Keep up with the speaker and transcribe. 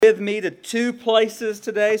With me to two places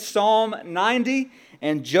today, Psalm 90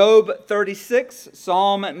 and Job 36.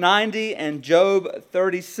 Psalm 90 and Job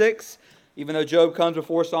 36. Even though Job comes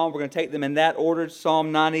before Psalm, we're going to take them in that order,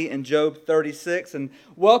 Psalm 90 and Job 36. And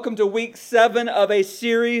welcome to week 7 of a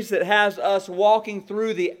series that has us walking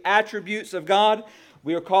through the attributes of God.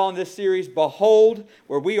 We are calling this series Behold,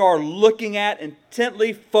 where we are looking at,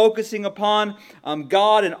 intently focusing upon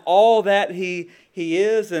God and all that He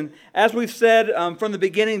is. And as we've said from the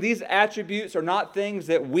beginning, these attributes are not things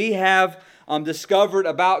that we have discovered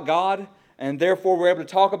about God, and therefore we're able to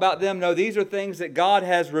talk about them. No, these are things that God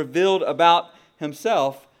has revealed about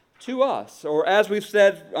Himself to us. Or as we've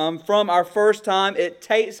said from our first time, it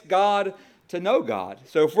takes God to know God.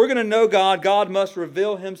 So if we're going to know God, God must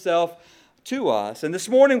reveal Himself to us. And this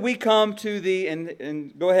morning we come to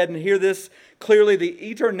and go ahead and hear this clearly, the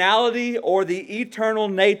eternality or the eternal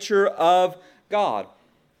nature of God.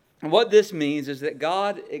 And what this means is that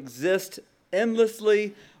God exists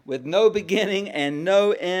endlessly with no beginning and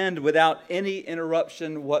no end, without any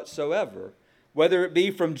interruption whatsoever. Whether it be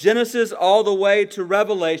from Genesis all the way to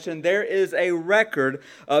Revelation, there is a record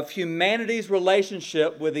of humanity's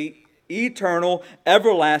relationship with the eternal,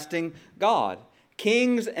 everlasting God.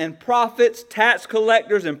 Kings and prophets, tax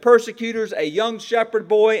collectors and persecutors, a young shepherd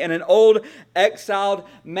boy and an old exiled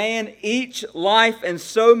man, each life and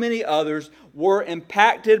so many others were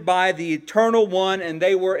impacted by the eternal one, and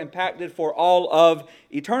they were impacted for all of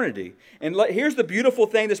eternity. And here's the beautiful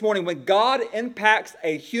thing this morning. When God impacts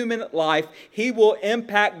a human life, He will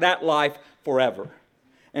impact that life forever.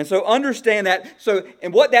 And so understand that.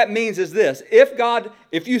 And what that means is this.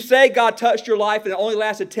 If you say God touched your life and it only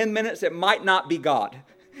lasted 10 minutes, it might not be God.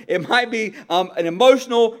 It might be an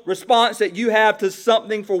emotional response that you have to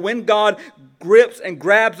something. For when God grips and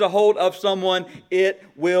grabs a hold of someone, it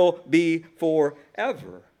will be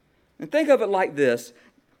forever. And think of it like this.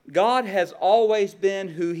 God has always been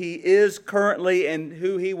who He is currently and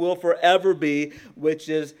who He will forever be, which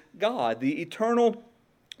is God, the eternal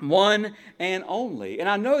one and only. And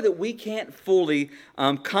I know that we can't fully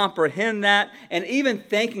comprehend that, and even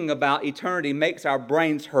thinking about eternity makes our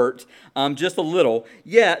brains hurt just a little.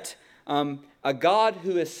 Yet, a God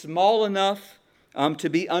who is small enough to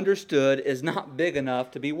be understood is not big enough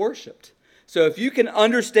to be worshipped. So if you can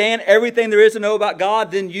understand everything there is to know about God,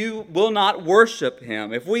 then you will not worship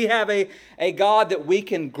Him. If we have a God that we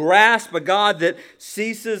can grasp, a God that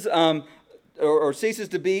ceases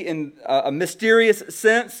to be in a mysterious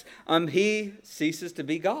sense, He ceases to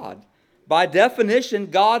be God. By definition,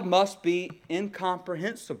 God must be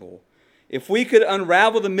incomprehensible. If we could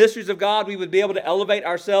unravel the mysteries of God, we would be able to elevate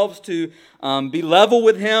ourselves to be level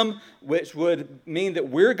with Him, which would mean that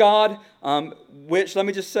we're God, which, let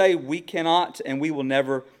me just say, we cannot and we will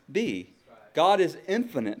never be. God is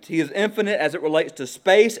infinite. He is infinite as it relates to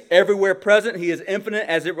space, everywhere present. He is infinite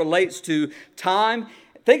as it relates to time.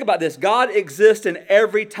 Think about this. God exists in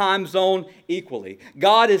every time zone equally.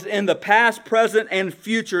 God is in the past, present, and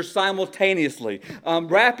future simultaneously.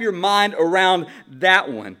 Wrap your mind around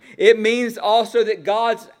that one. It means also that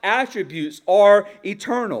God's attributes are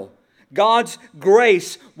eternal. God's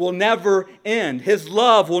grace will never end. His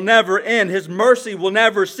love will never end. His mercy will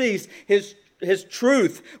never cease. His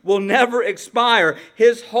truth will never expire.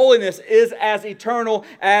 His holiness is as eternal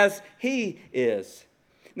as He is.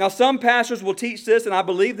 Now, some pastors will teach this, and I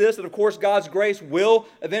believe this, that of course God's grace will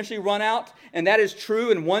eventually run out. And that is true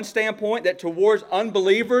in one standpoint, that towards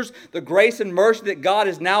unbelievers, the grace and mercy that God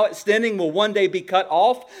is now extending will one day be cut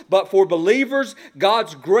off. But for believers,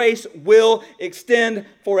 God's grace will extend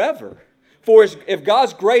forever. For if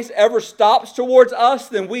God's grace ever stops towards us,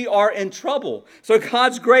 then we are in trouble. So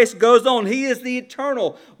God's grace goes on. He is the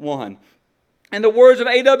eternal one. And the words of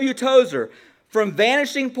A.W. Tozer, from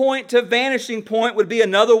vanishing point to vanishing point would be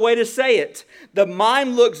another way to say it. The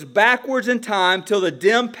mind looks backwards in time till the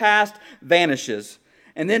dim past vanishes,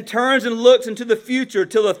 and then turns and looks into the future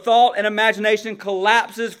till the thought and imagination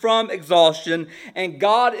collapses from exhaustion, and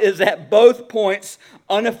God is at both points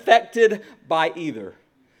unaffected by either.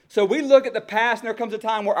 So we look at the past, and there comes a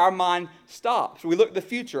time where our mind stops. We look at the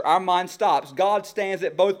future, our mind stops. God stands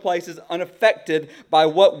at both places unaffected by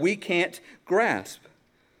what we can't grasp.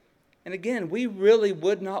 And again, we really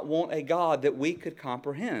would not want a God that we could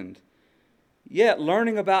comprehend. Yet,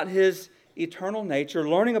 learning about His eternal nature,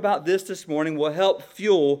 learning about this morning will help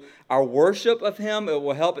fuel our worship of Him. It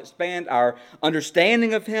will help expand our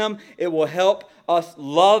understanding of Him. It will help us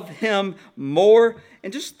love Him more.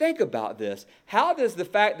 And just think about this. How does the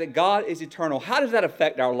fact that God is eternal, how does that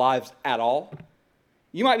affect our lives at all?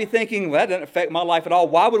 You might be thinking, well, that doesn't affect my life at all.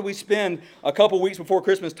 Why would we spend a couple weeks before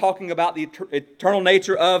Christmas talking about the eternal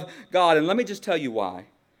nature of God? And let me just tell you why.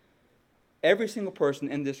 Every single person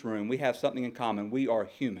in this room, we have something in common. We are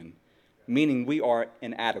human, meaning we are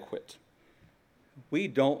inadequate. We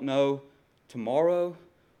don't know tomorrow.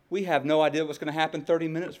 We have no idea what's going to happen 30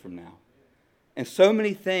 minutes from now. And so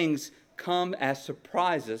many things come as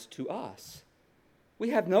surprises to us. We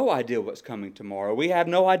have no idea what's coming tomorrow. We have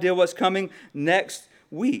no idea what's coming next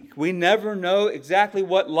week. We never know exactly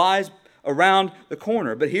what lies around the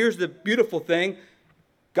corner. But here's the beautiful thing.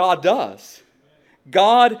 God does.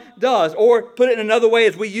 God does. Or put it in another way,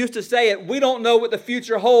 as we used to say it, we don't know what the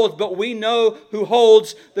future holds, but we know who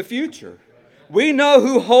holds the future. We know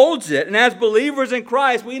who holds it. And as believers in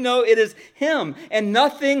Christ, we know it is Him. And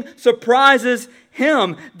nothing surprises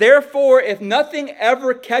Him. Therefore, if nothing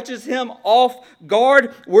ever catches Him off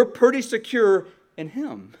guard, we're pretty secure in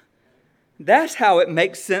Him. That's how it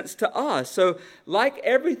makes sense to us. So, like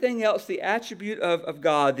everything else, the attribute of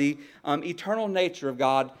God, the eternal nature of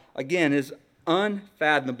God, again, is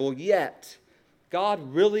unfathomable. Yet,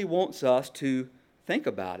 God really wants us to think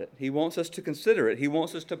about it. He wants us to consider it. He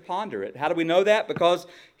wants us to ponder it. How do we know that? Because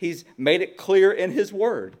He's made it clear in His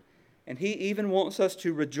Word. And He even wants us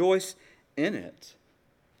to rejoice in it.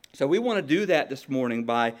 So we want to do that this morning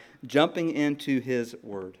by jumping into His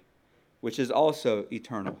Word, which is also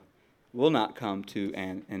eternal, will not come to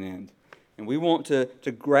an end. And we want to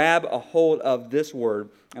grab a hold of this Word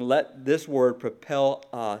and let this Word propel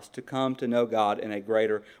us to come to know God in a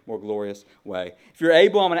greater, more glorious way. If you're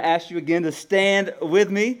able, I'm going to ask you again to stand with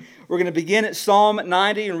me. We're going to begin at Psalm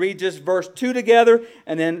 90 and read just verse 2 together,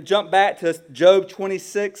 and then jump back to Job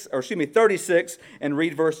 36 and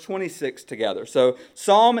read verse 26 together. So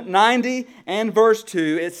Psalm 90 and verse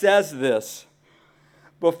 2, it says this: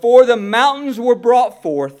 "Before the mountains were brought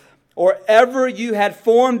forth, or ever you had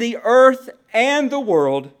formed the earth and the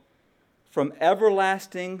world, from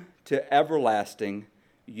everlasting to everlasting,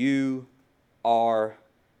 you are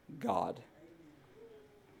God."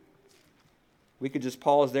 We could just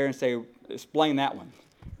pause there and say, explain that one.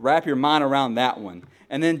 Wrap your mind around that one.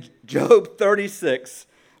 And then Job 36,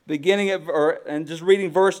 and just reading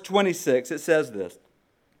verse 26, it says this: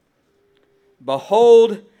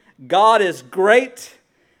 "Behold, God is great,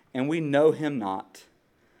 and we know Him not.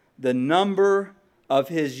 The number of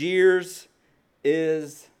His years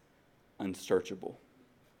is unsearchable."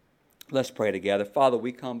 Let's pray together. Father,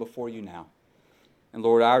 we come before You now. And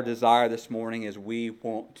Lord, our desire this morning is we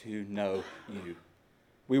want to know You.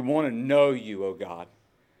 We want to know You, oh God.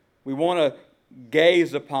 We want to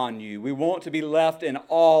gaze upon You. We want to be left in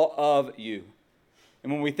awe of You.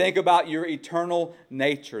 And when we think about Your eternal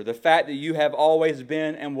nature, the fact that You have always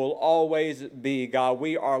been and will always be, God,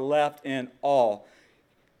 we are left in awe.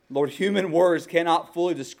 Lord, human words cannot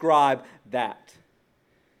fully describe that.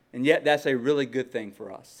 And yet that's a really good thing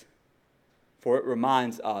for us. For it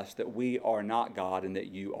reminds us that we are not God and that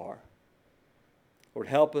You are. Lord,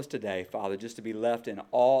 help us today, Father, just to be left in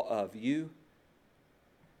awe of You,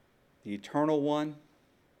 the Eternal One.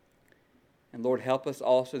 And Lord, help us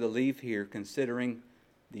also to leave here considering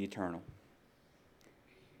the eternal.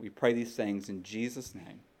 We pray these things in Jesus'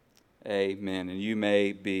 name. Amen. And you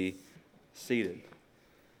may be seated.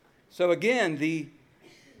 So again, the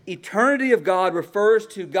eternity of God refers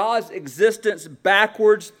to God's existence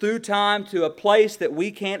backwards through time to a place that we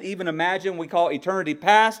can't even imagine. We call eternity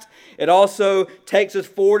past. It also takes us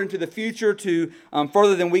forward into the future to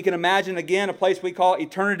further than we can imagine. Again, a place we call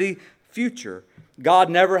eternity future. God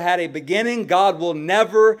never had a beginning. God will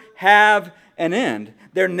never have an end.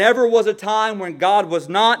 There never was a time when God was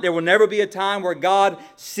not. There will never be a time where God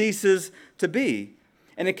ceases to be.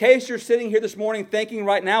 And in case you're sitting here this morning thinking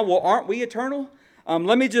right now, well, aren't we eternal?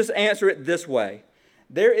 Let me just answer it this way.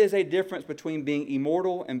 There is a difference between being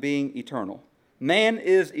immortal and being eternal. Man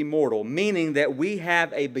is immortal, meaning that we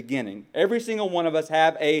have a beginning. Every single one of us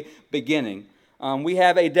have a beginning. We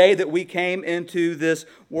have a day that we came into this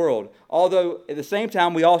world. Although at the same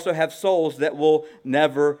time, we also have souls that will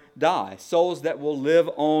never die. Souls that will live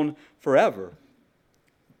on forever.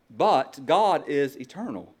 But God is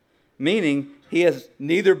eternal, meaning He has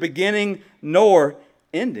neither beginning nor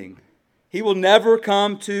ending. He will never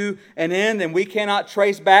come to an end, and we cannot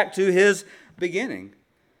trace back to His beginning.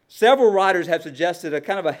 Several writers have suggested a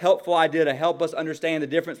kind of a helpful idea to help us understand the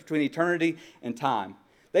difference between eternity and time.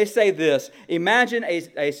 They say this: imagine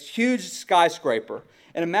a huge skyscraper,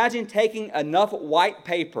 and imagine taking enough white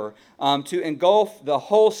paper to engulf the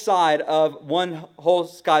whole side of one whole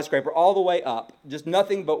skyscraper all the way up, just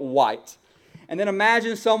nothing but white. And then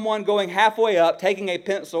imagine someone going halfway up, taking a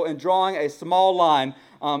pencil and drawing a small line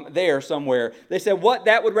there somewhere. They said what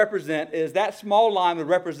that would represent is that small line would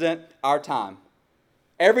represent our time.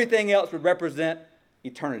 Everything else would represent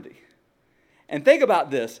eternity. And think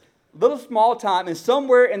about this. little small time, and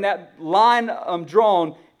somewhere in that line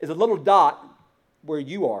drawn is a little dot where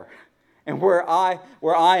you are and where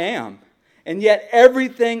I am. And yet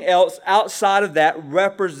everything else outside of that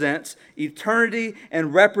represents eternity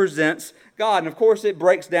and represents God. And of course it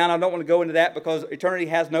breaks down. I don't want to go into that because eternity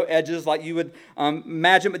has no edges like you would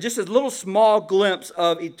imagine, but just a little small glimpse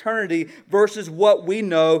of eternity versus what we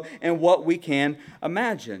know and what we can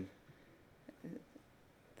imagine.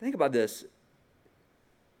 Think about this.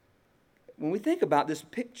 When we think about this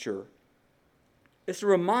picture, it's a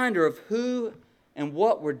reminder of who and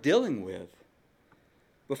what we're dealing with.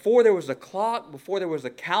 Before there was a clock, before there was a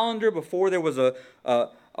calendar, before there was a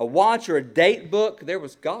watch or a date book, there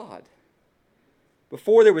was God.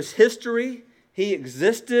 Before there was history, He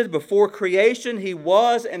existed. Before creation, He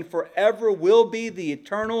was and forever will be the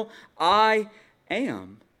eternal I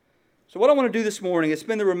am. So what I want to do this morning is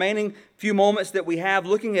spend the remaining few moments that we have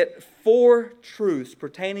looking at 4 truths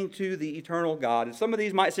pertaining to the eternal God. And some of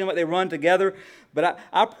these might seem like they run together, but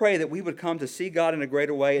I pray that we would come to see God in a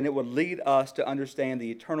greater way, and it would lead us to understand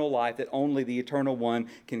the eternal life that only the Eternal One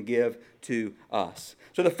can give to us.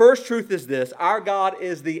 So the first truth is this: our God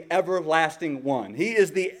is the everlasting one. He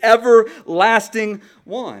is the everlasting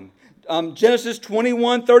one. Genesis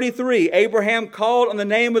 21:33, Abraham called on the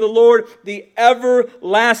name of the Lord the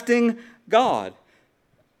everlasting God.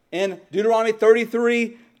 In Deuteronomy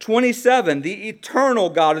 33:27, the eternal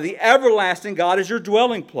God, or the everlasting God, is your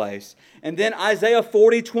dwelling place. And then Isaiah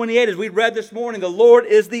 40:28, as we read this morning, the Lord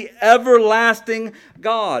is the everlasting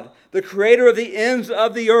God, the creator of the ends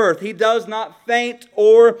of the earth. He does not faint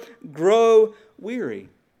or grow weary.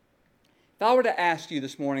 If I were to ask you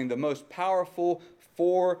this morning the most powerful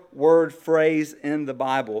 4-word phrase in the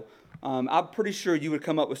Bible, I'm pretty sure you would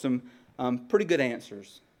come up with some pretty good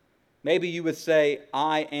answers. Maybe you would say,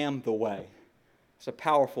 I am the way. It's a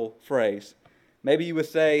powerful phrase. Maybe you would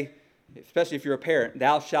say, especially if you're a parent,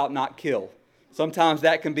 thou shalt not kill. Sometimes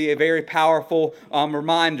that can be a very powerful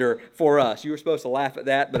reminder for us. You were supposed to laugh at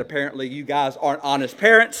that, but apparently you guys aren't honest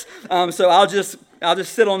parents. So I'll just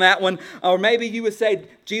sit on that one. Or maybe you would say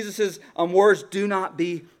Jesus' words, do not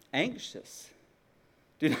be anxious.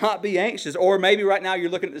 Do not be anxious. Or maybe right now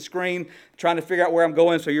you're looking at the screen trying to figure out where I'm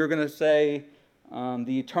going, so you're going to say,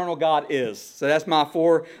 the eternal God is. So that's my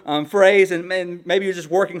 4 phrase, and maybe you're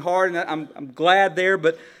just working hard, and I'm glad there,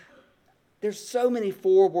 but there's so many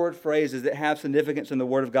 4-word phrases that have significance in the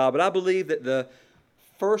Word of God, but I believe that the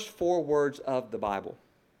first 4 words of the Bible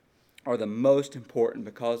are the most important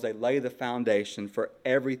because they lay the foundation for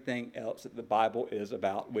everything else that the Bible is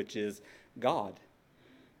about, which is God.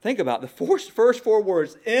 Think about the first 4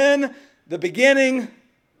 words. In the beginning.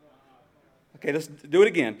 Okay, let's do it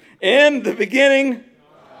again. In the beginning,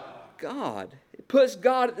 God. It puts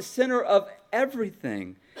God at the center of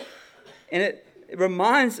everything. And it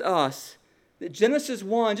reminds us that Genesis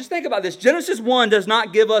 1, just think about this. Genesis 1 does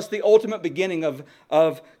not give us the ultimate beginning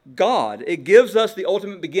of God. It gives us the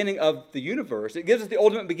ultimate beginning of the universe. It gives us the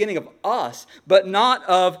ultimate beginning of us, but not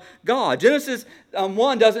of God. Genesis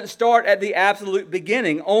 1 doesn't start at the absolute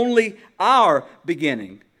beginning, only our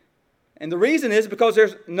beginning. And the reason is because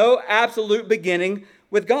there's no absolute beginning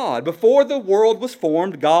with God. Before the world was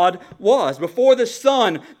formed, God was. Before the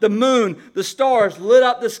sun, the moon, the stars lit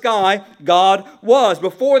up the sky, God was.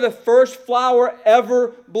 Before the first flower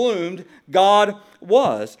ever bloomed, God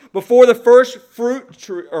was. Before the first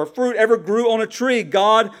fruit ever grew on a tree,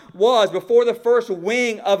 God was. Before the first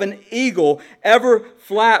wing of an eagle ever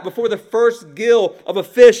flapped, before the first gill of a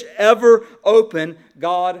fish ever opened,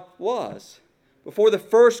 God was. Before the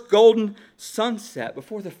first golden sunset,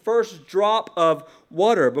 before the first drop of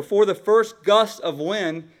water, before the first gust of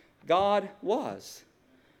wind, God was.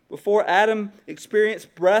 Before Adam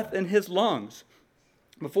experienced breath in his lungs,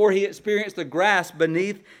 before he experienced the grass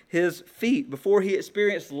beneath his feet, before he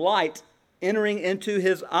experienced light entering into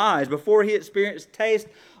his eyes, before he experienced taste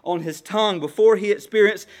on his tongue, before he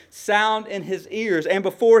experienced sound in his ears, and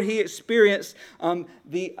before he experienced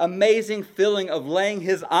the amazing feeling of laying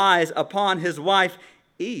his eyes upon his wife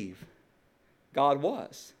Eve, God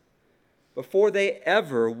was. Before they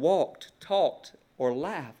ever walked, talked, or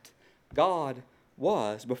laughed, God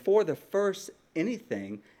was. Before the first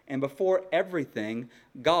anything and before everything,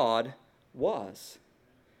 God was.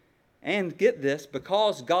 And get this,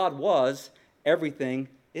 because God was, everything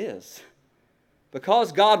is.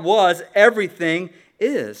 Because God was, everything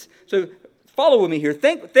is. So follow with me here.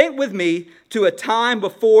 Think with me to a time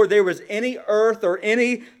before there was any earth or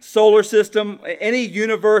any solar system, any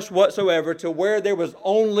universe whatsoever, to where there was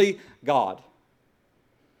only God.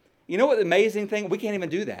 You know what the amazing thing? We can't even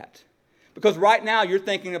do that. Because right now you're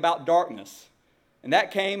thinking about darkness. And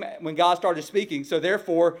that came when God started speaking. So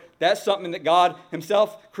therefore, that's something that God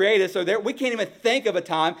himself created. So we can't even think of a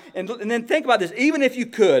time. And then think about this. Even if you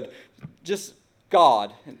could, just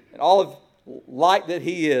God and all of light that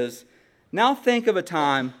he is, now think of a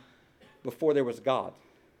time before there was God.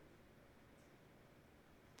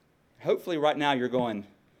 Hopefully right now you're going,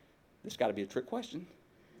 this got to be a trick question.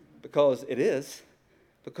 Because it is.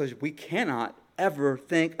 Because we cannot ever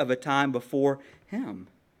think of a time before him.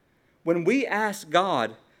 When we ask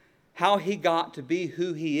God how he got to be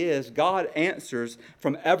who he is, God answers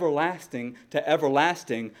from everlasting to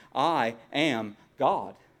everlasting, I am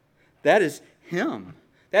God. That is him.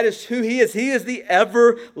 That is who he is. He is the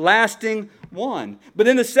everlasting one. But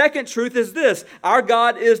then the second truth is this. Our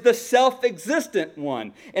God is the self-existent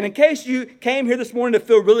one. And in case you came here this morning to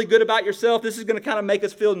feel really good about yourself, this is going to kind of make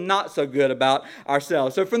us feel not so good about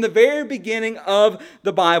ourselves. So from the very beginning of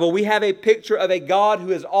the Bible, we have a picture of a God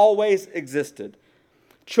who has always existed.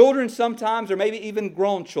 Children sometimes, or maybe even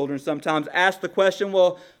grown children sometimes, ask the question,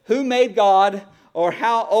 well, who made God, or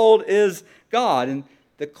how old is God? And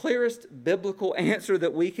the clearest biblical answer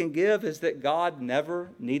that we can give is that God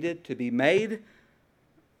never needed to be made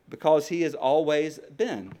because he has always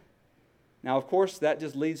been. Now, of course, that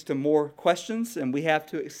just leads to more questions, and we have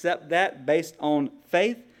to accept that based on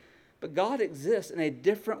faith. But God exists in a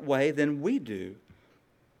different way than we do.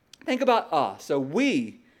 Think about us. So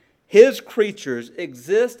we, his creatures,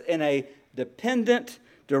 exist in a dependent,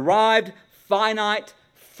 derived, finite,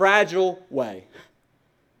 fragile way.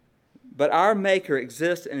 But our Maker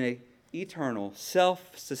exists in an eternal,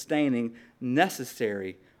 self-sustaining,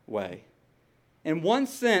 necessary way. In one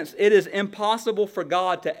sense, it is impossible for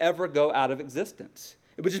God to ever go out of existence.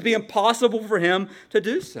 It would just be impossible for him to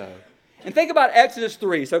do so. And think about Exodus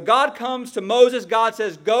 3. So God comes to Moses. God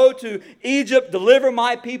says, go to Egypt, deliver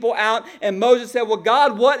my people out. And Moses said, well,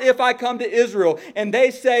 God, what if I come to Israel? And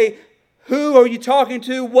they say, who are you talking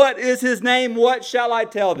to? What is his name? What shall I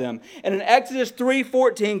tell them? And in Exodus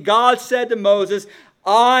 3:14, God said to Moses,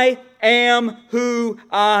 I am who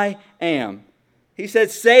I am. He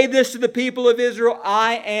said, say this to the people of Israel,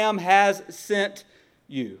 I am has sent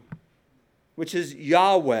you. Which is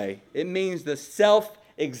Yahweh. It means the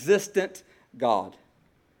self-existent God.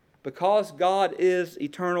 Because God is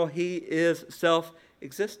eternal, he is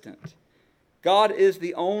self-existent. God is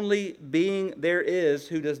the only being there is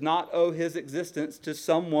who does not owe his existence to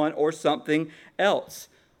someone or something else.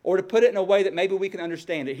 Or to put it in a way that maybe we can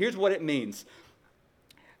understand it, here's what it means.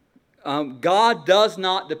 God does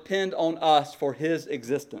not depend on us for his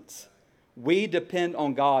existence. We depend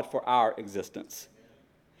on God for our existence.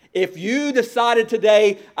 If you decided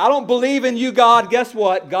today, I don't believe in you, God, guess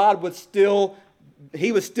what? God would still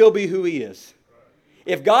be who he is.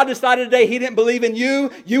 If God decided today he didn't believe in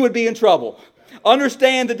you, you would be in trouble.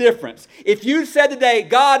 Understand the difference. If you said today,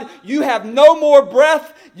 God, you have no more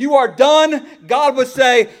breath, you are done, God would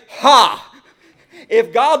say, ha!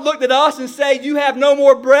 If God looked at us and said, you have no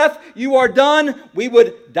more breath, you are done, we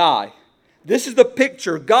would die. This is the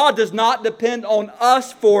picture. God does not depend on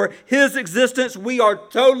us for his existence. We are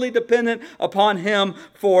totally dependent upon him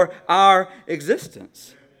for our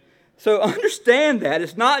existence. So understand that.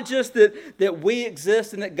 It's not just that we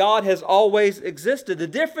exist and that God has always existed. The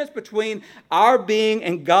difference between our being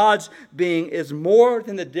and God's being is more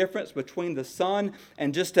than the difference between the sun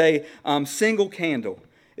and just a single candle.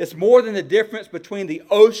 It's more than the difference between the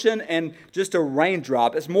ocean and just a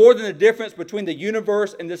raindrop. It's more than the difference between the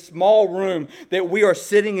universe and this small room that we are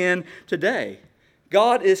sitting in today.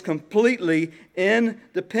 God is completely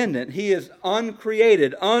independent. He is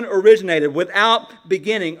uncreated, unoriginated, without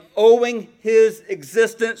beginning, owing his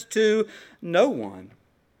existence to no one.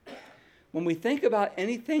 When we think about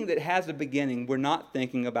anything that has a beginning, we're not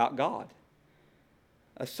thinking about God.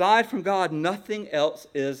 Aside from God, nothing else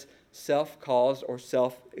is self-caused or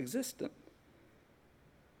self-existent.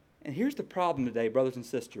 And here's the problem today, brothers and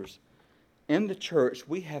sisters. In the church,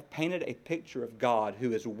 we have painted a picture of God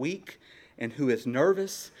who is weak and who is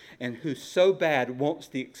nervous and who so bad wants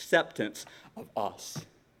the acceptance of us.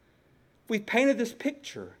 We've painted this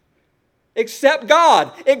picture. Accept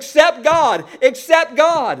God, accept God, accept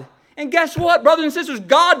God. And guess what, brothers and sisters?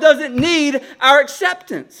 God doesn't need our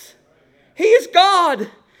acceptance. He is God.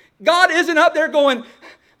 God isn't up there going,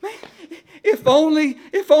 man, if only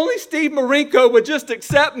Steve Marinko would just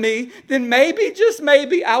accept me, then maybe, just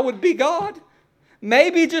maybe, I would be God.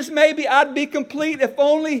 Maybe, just maybe, I'd be complete if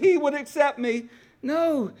only he would accept me.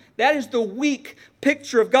 No, that is the weak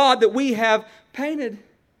picture of God that we have painted.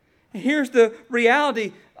 And here's the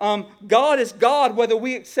reality. God is God whether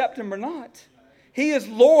we accept him or not. He is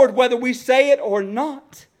Lord whether we say it or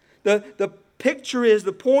not. The picture is,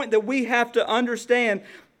 the point that we have to understand,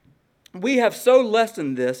 we have so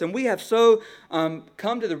lessened this, and we have so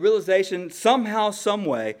come to the realization somehow, some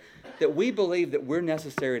way, that we believe that we're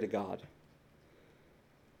necessary to God.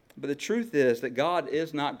 But the truth is that God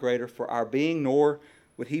is not greater for our being, nor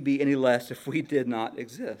would He be any less if we did not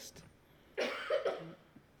exist.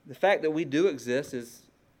 The fact that we do exist is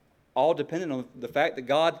all dependent on the fact that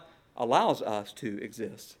God allows us to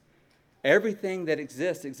exist. Everything that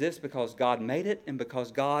exists because God made it and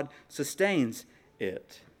because God sustains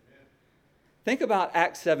it. Think about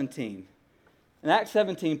Acts 17. In Acts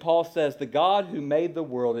 17, Paul says, "The God who made the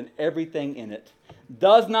world and everything in it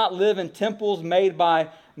does not live in temples made by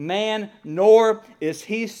man, nor is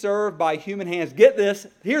He served by human hands." Get this,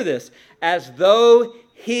 hear this, as though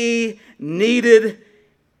He needed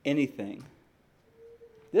anything.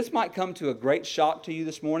 This might come to a great shock to you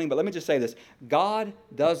this morning, but let me just say this. God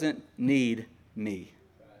doesn't need me.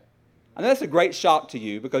 I know that's a great shock to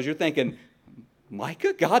you because you're thinking,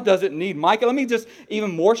 Micah? God doesn't need Micah. Let me just,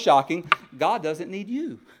 even more shocking, God doesn't need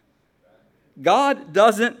you. God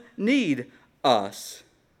doesn't need us.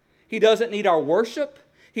 He doesn't need our worship.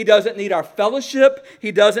 He doesn't need our fellowship.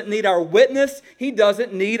 He doesn't need our witness. He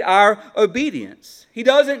doesn't need our obedience. He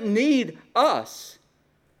doesn't need us.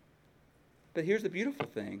 But here's the beautiful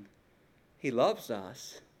thing. He loves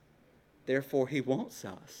us. Therefore, He wants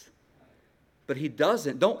us. But He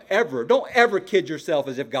doesn't. Don't ever kid yourself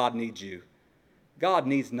as if God needs you. God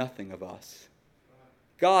needs nothing of us.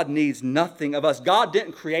 God needs nothing of us. God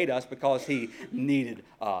didn't create us because He needed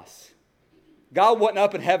us. God wasn't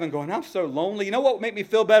up in heaven going, "I'm so lonely. You know what would make me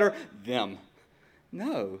feel better? Them."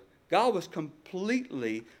 No. God was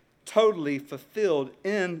completely, totally fulfilled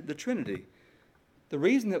in the Trinity. The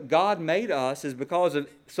reason that God made us is because of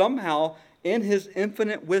somehow, in His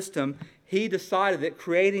infinite wisdom, He decided that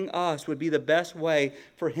creating us would be the best way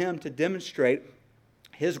for Him to demonstrate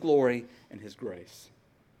His glory and His grace.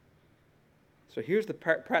 So here's the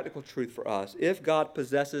practical truth for us. If God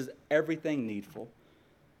possesses everything needful,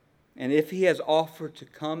 and if He has offered to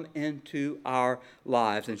come into our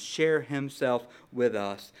lives and share Himself with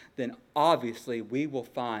us, then obviously we will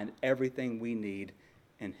find everything we need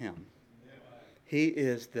in Him. He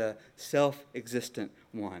is the self-existent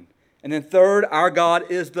one. And then third, our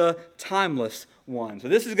God is the timeless one. So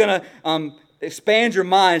this is going to expand your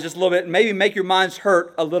minds just a little bit and maybe make your minds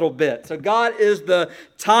hurt a little bit. So God is the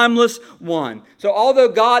timeless one. So although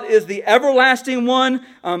God is the everlasting one,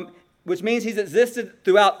 which means He's existed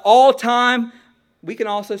throughout all time, we can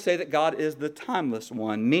also say that God is the timeless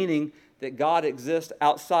one, meaning that God exists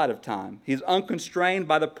outside of time. He's unconstrained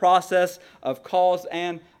by the process of cause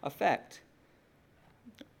and effect.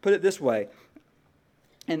 Put it this way.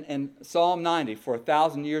 In Psalm 90, "For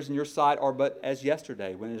 1,000 years in your sight are but as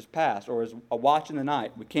yesterday when it is past," or as a watch in the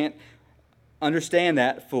night. We can't understand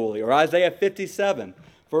that fully. Or Isaiah 57,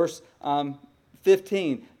 verse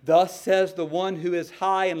 15, "Thus says the one who is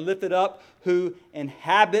high and lifted up, who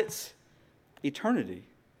inhabits eternity."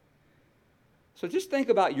 So just think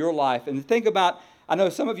about your life and think about, I know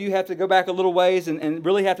some of you have to go back a little ways and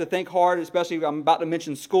really have to think hard, especially I'm about to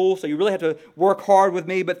mention school, so you really have to work hard with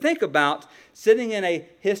me. But think about sitting in a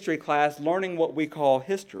history class learning what we call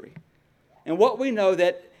history. And what we know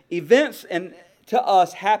that events to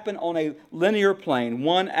us happen on a linear plane,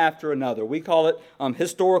 one after another. We call it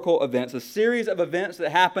historical events, a series of events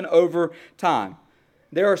that happen over time.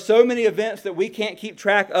 There are so many events that we can't keep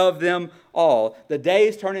track of them all. The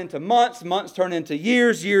days turn into months, months turn into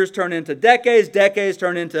years, years turn into decades, decades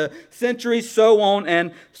turn into centuries, so on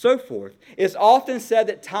and so forth. It's often said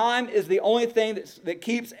that time is the only thing that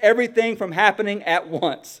keeps everything from happening at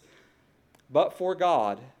once. But for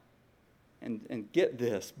God, and get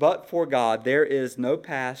this, but for God, there is no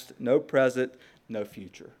past, no present, no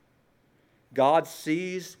future. God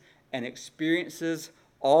sees and experiences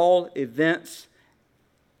all events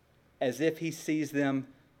as if He sees them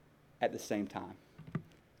at the same time.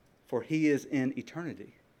 For He is in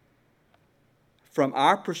eternity. From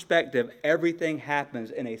our perspective, everything happens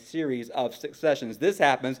in a series of successions. This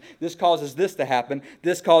happens, this causes this to happen,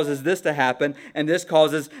 this causes this to happen, and this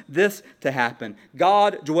causes this to happen.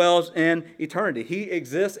 God dwells in eternity. He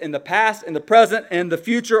exists in the past, in the present, and the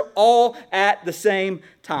future, all at the same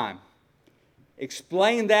time.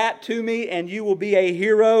 Explain that to me and you will be a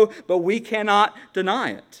hero, but we cannot deny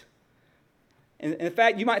it. And in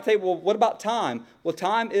fact, you might say, well, what about time? Well,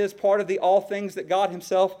 time is part of the all things that God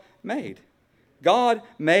Himself made. God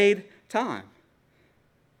made time.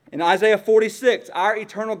 In Isaiah 46, our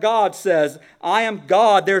eternal God says, "I am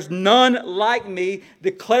God, there's none like me,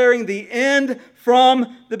 declaring the end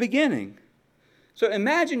from the beginning." So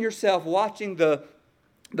imagine yourself watching the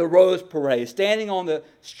the Rose Parade, standing on the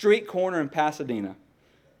street corner in Pasadena.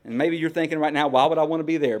 And maybe you're thinking right now, why would I want to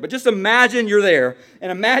be there? But just imagine you're there,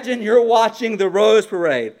 and imagine you're watching the Rose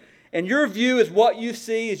Parade. And your view is what you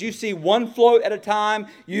see is you see one float at a time.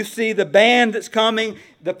 You see the band that's coming.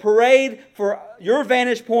 The parade, for your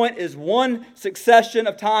vantage point, is one succession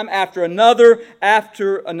of time after another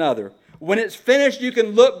after another. When it's finished, you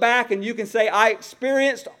can look back and you can say, I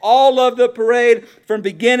experienced all of the parade from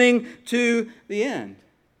beginning to the end.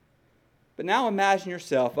 But now imagine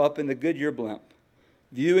yourself up in the Goodyear blimp,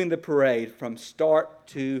 viewing the parade from start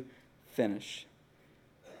to finish.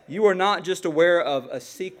 You are not just aware of a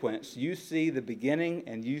sequence. You see the beginning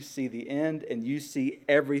and you see the end and you see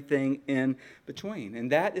everything in between.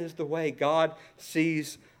 And that is the way God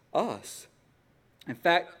sees us. In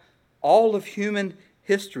fact, all of human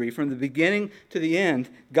history, from the beginning to the end,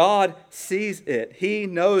 God sees it. He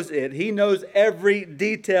knows it. He knows every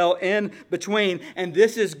detail in between. And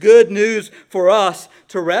this is good news for us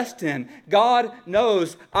to rest in. God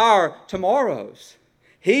knows our tomorrows.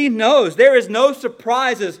 He knows. There is no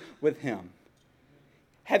surprises with Him.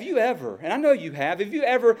 Have you ever, and I know you have you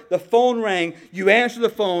ever, the phone rang, you answer the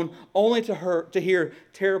phone only to hear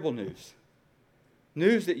terrible news?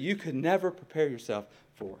 News that you could never prepare yourself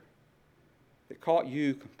for. That caught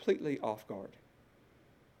you completely off guard.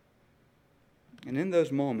 And in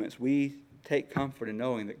those moments, we take comfort in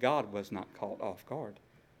knowing that God was not caught off guard.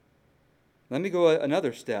 Let me go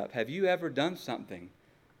another step. Have you ever done something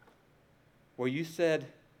where you said,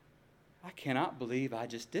 I cannot believe I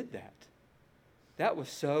just did that? That was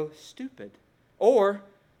so stupid. Or,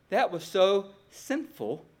 that was so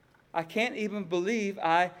sinful, I can't even believe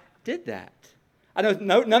I did that. I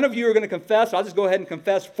know none of you are going to confess, so I'll just go ahead and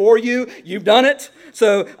confess for you. You've done it.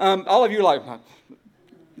 So all of you are like,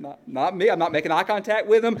 not me. I'm not making eye contact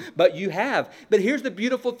with them, but you have. But here's the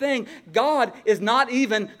beautiful thing. God is not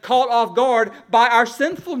even caught off guard by our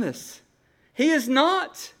sinfulness. He is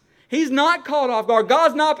not. He's not caught off guard.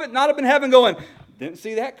 God's not up in heaven going, didn't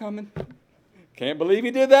see that coming. Can't believe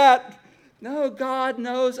He did that. No, God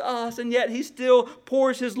knows us, and yet He still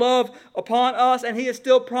pours His love upon us, and He has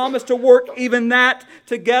still promised to work even that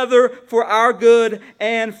together for our good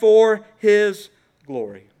and for His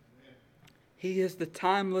glory. He is the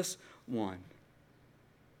timeless one.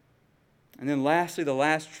 And then lastly, the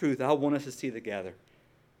last truth I want us to see together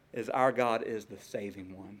is our God is the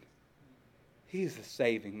saving one. He's the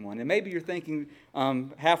saving one. And maybe you're thinking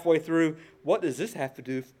halfway through, what does this have to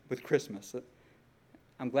do with Christmas?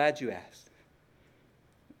 I'm glad you asked.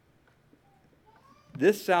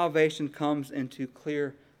 This salvation comes into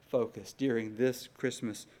clear focus during this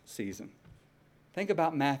Christmas season. Think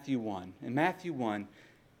about Matthew 1. In Matthew 1,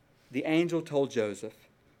 the angel told Joseph,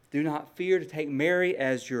 do not fear to take Mary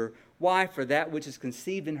as your wife, for that which is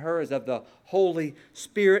conceived in her is of the Holy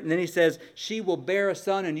Spirit. And then he says, she will bear a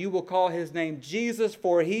son, and you will call his name Jesus,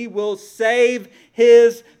 for he will save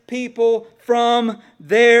his people from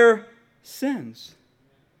their sins.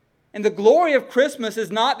 And the glory of Christmas is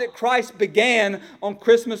not that Christ began on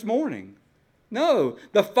Christmas morning. No,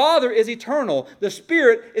 the Father is eternal, the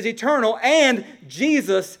Spirit is eternal, and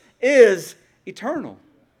Jesus is eternal.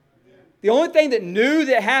 The only thing that new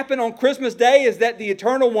that happened on Christmas Day is that the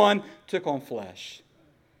Eternal One took on flesh.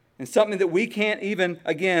 And something that we can't even,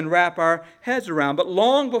 again, wrap our heads around. But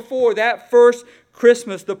long before that first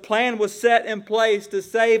Christmas, the plan was set in place to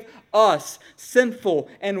save us, sinful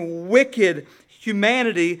and wicked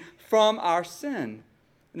humanity, from our sin.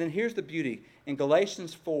 And then here's the beauty. In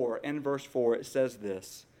Galatians 4 and verse 4, it says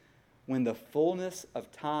this, when the fullness of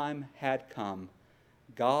time had come,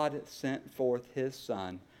 God sent forth His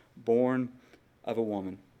Son, born of a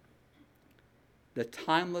woman. The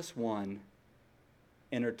timeless one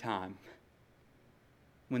entered time.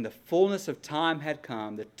 When the fullness of time had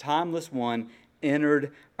come, the timeless one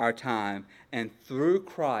entered our time. And through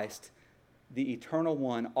Christ, the eternal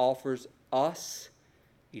one offers us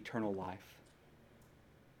eternal life.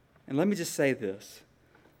 And let me just say this.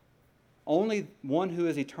 Only one who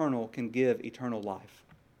is eternal can give eternal life.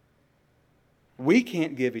 We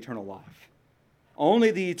can't give eternal life.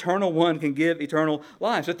 Only the eternal one can give eternal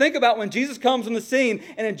life. So think about when Jesus comes on the scene,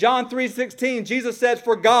 and in John 3:16, Jesus says,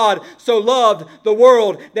 for God so loved the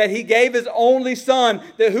world that He gave His only Son,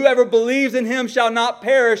 that whoever believes in Him shall not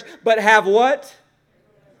perish, but have what?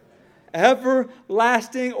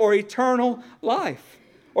 Everlasting or eternal life.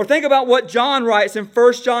 Or think about what John writes in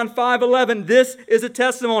 1 John 5:11. This is a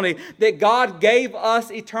testimony that God gave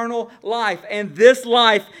us eternal life, and this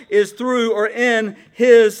life is through or in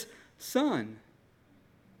His Son.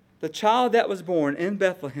 The child that was born in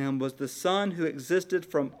Bethlehem was the Son who existed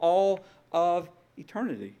from all of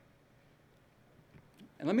eternity.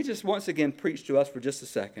 And let me just once again preach to us for just a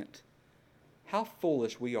second how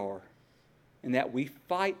foolish we are in that we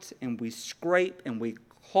fight and we scrape and we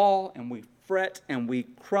claw and we fret and we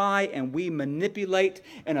cry and we manipulate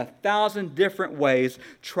in 1,000 different ways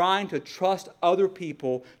trying to trust other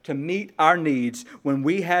people to meet our needs when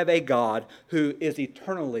we have a God who is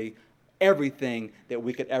eternally everything that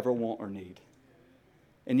we could ever want or need.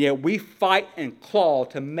 And yet we fight and claw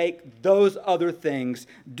to make those other things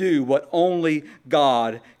do what only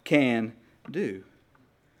God can do.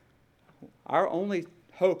 Our only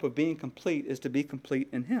hope of being complete is to be complete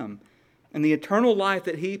in Him. And the eternal life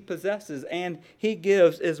that He possesses and He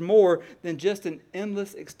gives is more than just an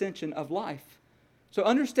endless extension of life. So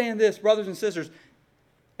understand this, brothers and sisters.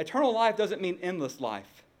 Eternal life doesn't mean endless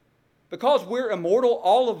life. Because we're immortal,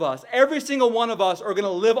 all of us, every single one of us are going to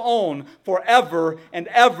live on forever and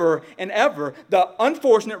ever and ever. The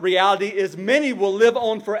unfortunate reality is many will live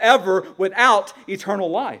on forever without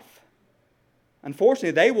eternal life.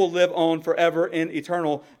 Unfortunately, they will live on forever in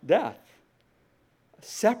eternal death.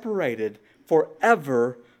 Separated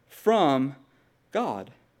forever from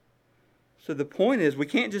God. So the point is, we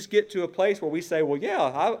can't just get to a place where we say, well,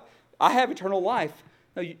 yeah, I have eternal life.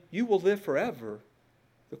 No, you will live forever.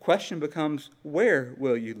 The question becomes, where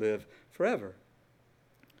will you live forever?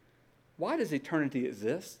 Why does eternity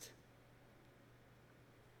exist?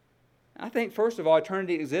 I think, first of all,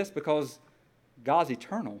 eternity exists because God's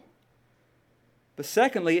eternal. But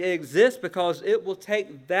secondly, it exists because it will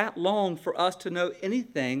take that long for us to know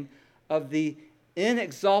anything of the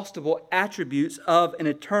inexhaustible attributes of an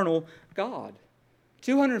eternal God.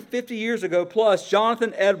 250 years ago plus,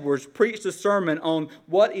 Jonathan Edwards preached a sermon on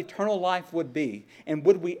what eternal life would be. And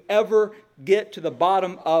would we ever get to the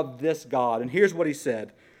bottom of this God? And here's what he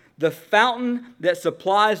said. The fountain that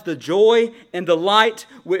supplies the joy and delight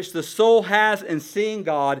which the soul has in seeing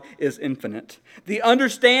God is infinite. The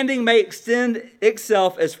understanding may extend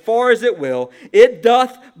itself as far as it will. It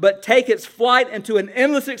doth but take its flight into an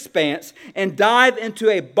endless expanse and dive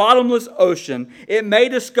into a bottomless ocean. It may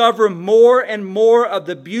discover more and more of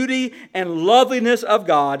the beauty and loveliness of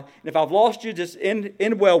God. And if I've lost you, just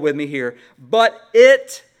end well with me here. But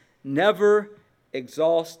it never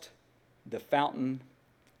exhausts the fountain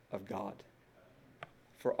of God.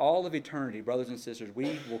 For all of eternity, brothers and sisters,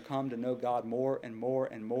 we will come to know God more and more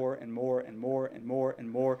and more and more and more and more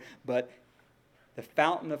and more, but the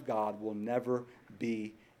fountain of God will never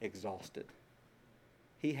be exhausted.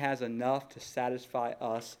 He has enough to satisfy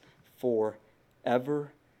us for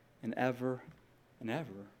ever and ever and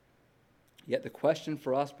ever. Yet the question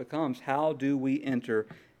for us becomes, how do we enter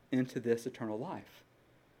into this eternal life?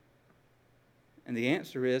 And the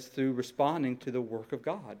answer is through responding to the work of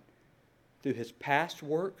God. Through His past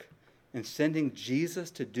work and sending Jesus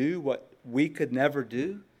to do what we could never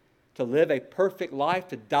do. To live a perfect life,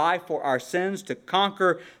 to die for our sins, to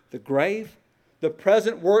conquer the grave. The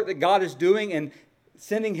present work that God is doing in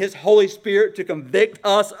sending His Holy Spirit to convict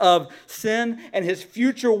us of sin. And His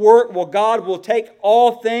future work, well, God will take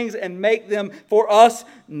all things and make them for us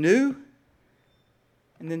new.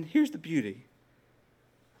 And then here's the beauty.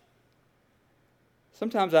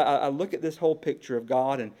 Sometimes I look at this whole picture of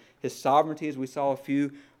God and His sovereignty, as we saw a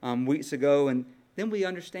few weeks ago, and then we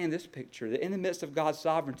understand this picture, that in the midst of God's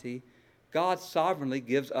sovereignty, God sovereignly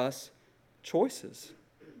gives us choices.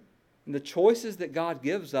 And the choices that God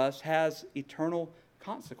gives us has eternal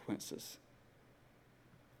consequences.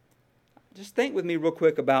 Just think with me real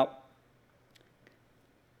quick about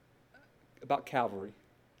Calvary.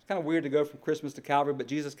 It's kind of weird to go from Christmas to Calvary, but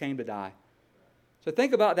Jesus came to die. So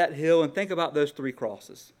think about that hill and think about those 3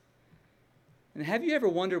 crosses. And have you ever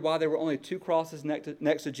wondered why there were only 2 crosses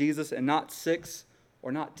next to Jesus and not 6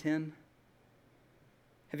 or not 10?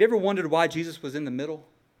 Have you ever wondered why Jesus was in the middle?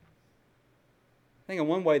 I think in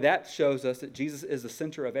one way that shows us that Jesus is the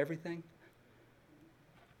center of everything.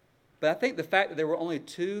 But I think the fact that there were only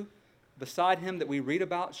 2 beside Him that we read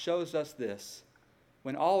about shows us this.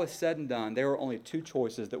 When all is said and done, there are only 2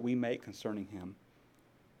 choices that we make concerning Him.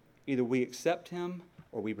 Either we accept Him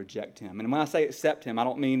or we reject Him. And when I say accept Him, I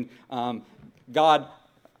don't mean, God,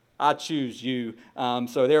 I choose you,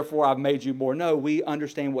 so therefore I've made you more. No, we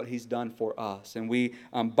understand what He's done for us, and we,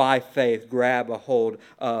 by faith, grab a hold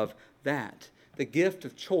of that. The gift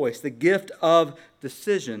of choice, the gift of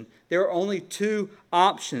decision. There are only 2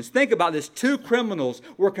 options. Think about this. 2 criminals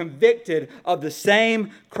were convicted of the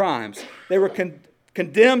same crimes. They were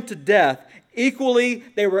condemned to death. Equally,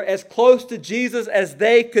 they were as close to Jesus as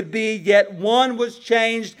they could be, yet one was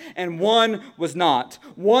changed and one was not.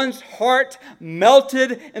 One's heart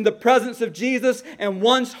melted in the presence of Jesus, and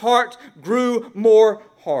one's heart grew more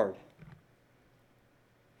hard.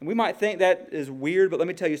 And we might think that is weird, but let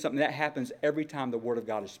me tell you something. That happens every time the Word of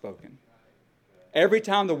God is spoken. Every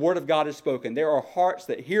time the Word of God is spoken, there are hearts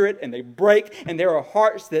that hear it and they break, and there are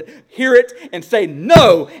hearts that hear it and say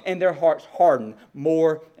no, and their hearts harden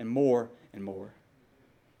more and more and more.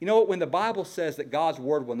 You know what? When the Bible says that God's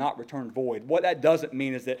Word will not return void, what that doesn't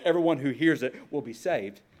mean is that everyone who hears it will be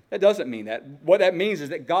saved. That doesn't mean that. What that means is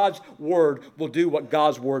that God's Word will do what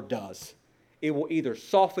God's Word does. It will either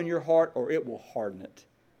soften your heart or it will harden it.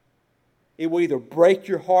 It will either break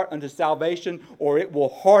your heart unto salvation or it will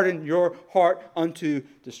harden your heart unto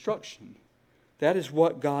destruction. That is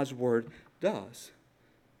what God's Word does.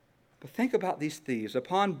 But think about these thieves.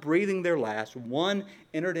 Upon breathing their last, one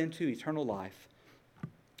entered into eternal life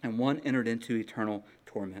and one entered into eternal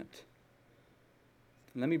torment.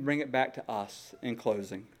 And let me bring it back to us in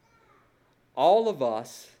closing. All of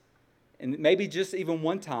us, and maybe just even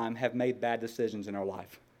one time, have made bad decisions in our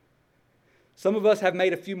life. Some of us have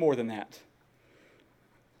made a few more than that.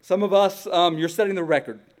 Some of us, you're setting the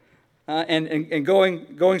record and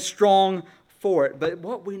going strong for it. But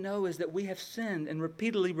what we know is that we have sinned and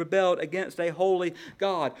repeatedly rebelled against a holy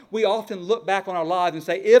God. We often look back on our lives and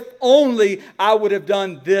say, if only I would have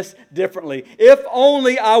done this differently. If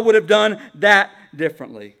only I would have done that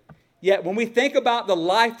differently. Yet when we think about the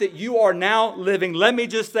life that you are now living, let me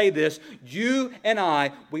just say this. You and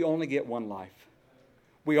I, we only get one life.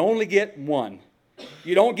 We only get one.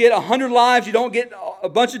 You don't get 100 lives. You don't get a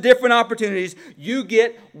bunch of different opportunities. You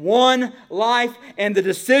get one life, and the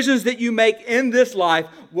decisions that you make in this life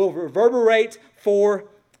will reverberate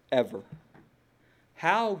forever.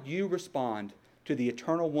 How you respond to the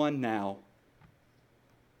eternal one now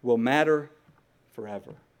will matter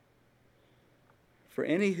forever. For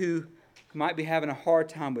any who might be having a hard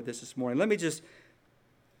time with this morning, let me just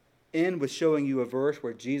end with showing you a verse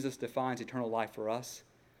where Jesus defines eternal life for us.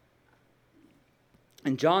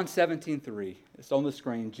 In John 17:3, it's on the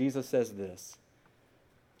screen, Jesus says this: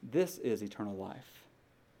 "This is eternal life,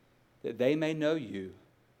 that they may know you,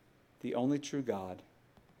 the only true God,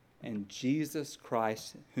 and Jesus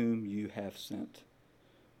Christ whom you have sent."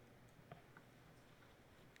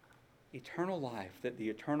 Eternal life that the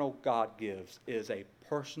eternal God gives is a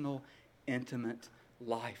personal, intimate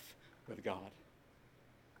life with God.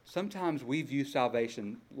 Sometimes we view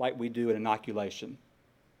salvation like we do an inoculation.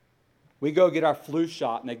 We go get our flu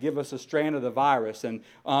shot and they give us a strand of the virus. And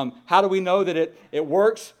how do we know that it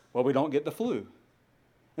works? Well, we don't get the flu.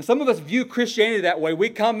 And some of us view Christianity that way. We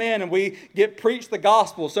come in and we get preached the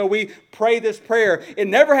gospel, so we pray this prayer. It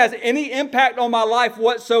never has any impact on my life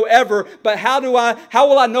whatsoever, but how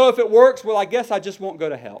will I know if it works? Well, I guess I just won't go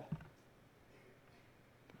to hell.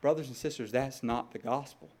 Brothers and sisters, that's not the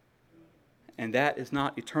gospel. And that is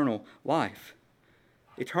not eternal life.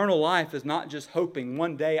 Eternal life is not just hoping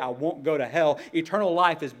one day I won't go to hell. Eternal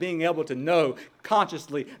life is being able to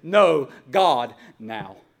consciously know God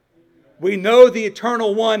now. We know the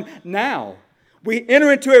eternal one now. We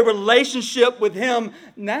enter into a relationship with Him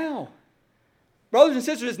now. Brothers and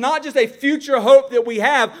sisters, it's not just a future hope that we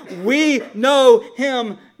have. We know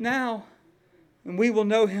Him now. And we will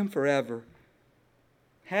know Him forever.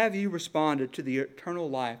 Have you responded to the eternal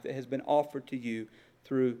life that has been offered to you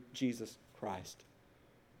through Jesus Christ?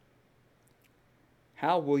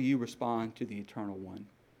 How will you respond to the eternal one?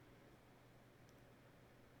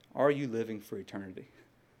 Are you living for eternity?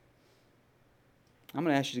 I'm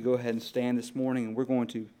going to ask you to go ahead and stand this morning, and we're going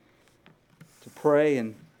to pray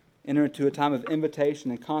and enter into a time of invitation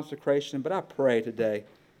and consecration. But I pray today,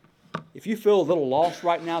 if you feel a little lost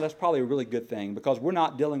right now, that's probably a really good thing, because we're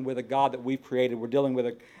not dealing with a God that we've created. We're dealing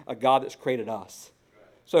with a God that's created us.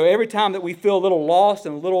 So every time that we feel a little lost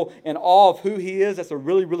and a little in awe of who He is, that's a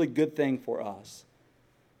really, really good thing for us.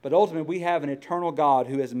 But ultimately, we have an eternal God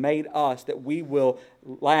who has made us that we will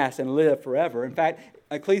last and live forever. In fact,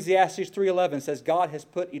 Ecclesiastes 3:11 says God has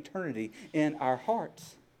put eternity in our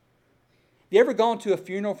hearts. You ever gone to a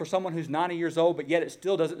funeral for someone who's 90 years old, but yet it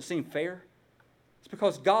still doesn't seem fair? It's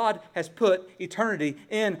because God has put eternity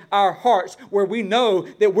in our hearts where we know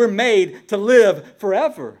that we're made to live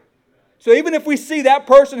forever. So even if we see that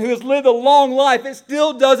person who has lived a long life, it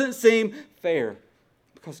still doesn't seem fair.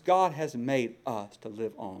 Because God has made us to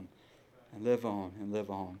live on and live on and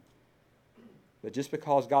live on. But just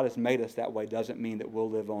because God has made us that way doesn't mean that we'll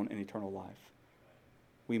live on in eternal life.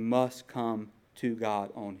 We must come to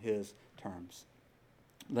God on His terms.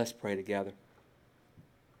 Let's pray together.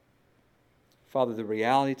 Father, the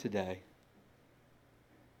reality today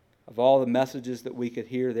of all the messages that we could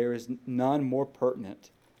hear, there is none more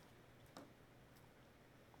pertinent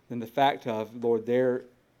than the fact of, Lord, there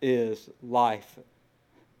is life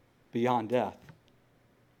beyond death.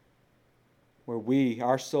 where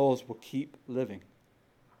our souls will keep living.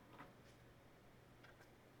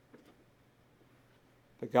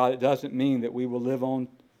 But God, it doesn't mean that we will live on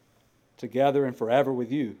together and forever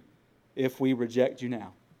with you if we reject you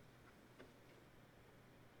now.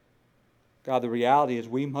 God, the reality is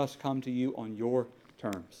we must come to you on your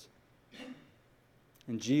terms.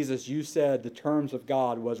 And Jesus, you said the terms of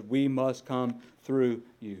God was we must come through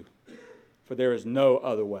you. For there is no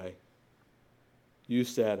other way, you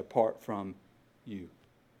said, apart from you.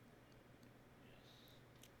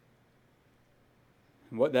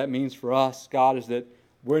 And what that means for us, God, is that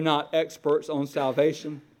we're not experts on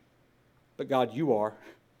salvation, but God, you are.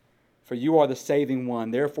 For you are the saving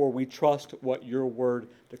one. Therefore, we trust what your word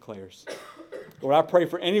declares. Lord, I pray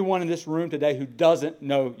for anyone in this room today who doesn't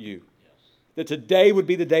know you, that today would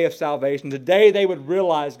be the day of salvation. Today they would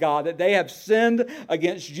realize, God, that they have sinned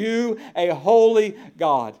against you, a holy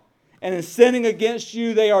God. And in sinning against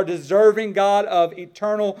you, they are deserving, God, of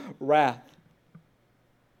eternal wrath.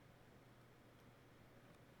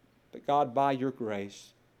 But God, by your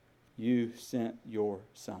grace, you sent your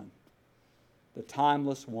Son. The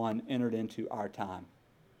timeless one entered into our time.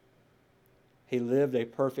 He lived a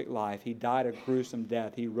perfect life. He died a gruesome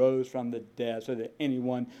death. He rose from the dead so that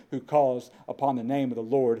anyone who calls upon the name of the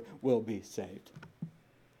Lord will be saved.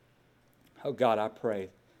 Oh God, I pray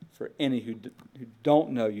for any who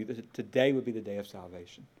don't know you, that today would be the day of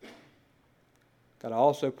salvation. God, I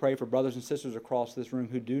also pray for brothers and sisters across this room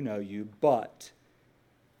who do know you, but,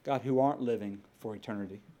 God, who aren't living for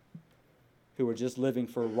eternity, who are just living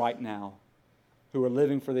for right now, who are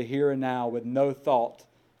living for the here and now with no thought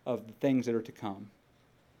of the things that are to come.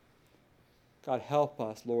 God, help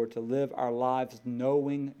us, Lord, to live our lives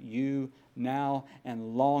knowing you now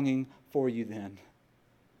and longing for you then.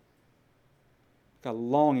 God,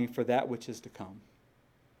 longing for that which is to come.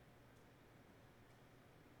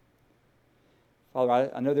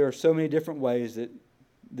 Father, I know there are so many different ways that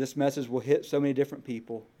this message will hit so many different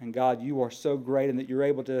people. And God, you are so great in that you're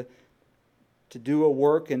able to do a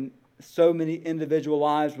work in so many individual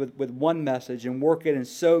lives with one message and work it in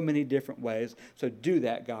so many different ways. So do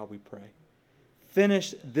that, God, we pray.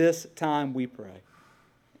 Finish this time, we pray.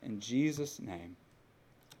 In Jesus' name,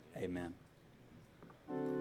 amen.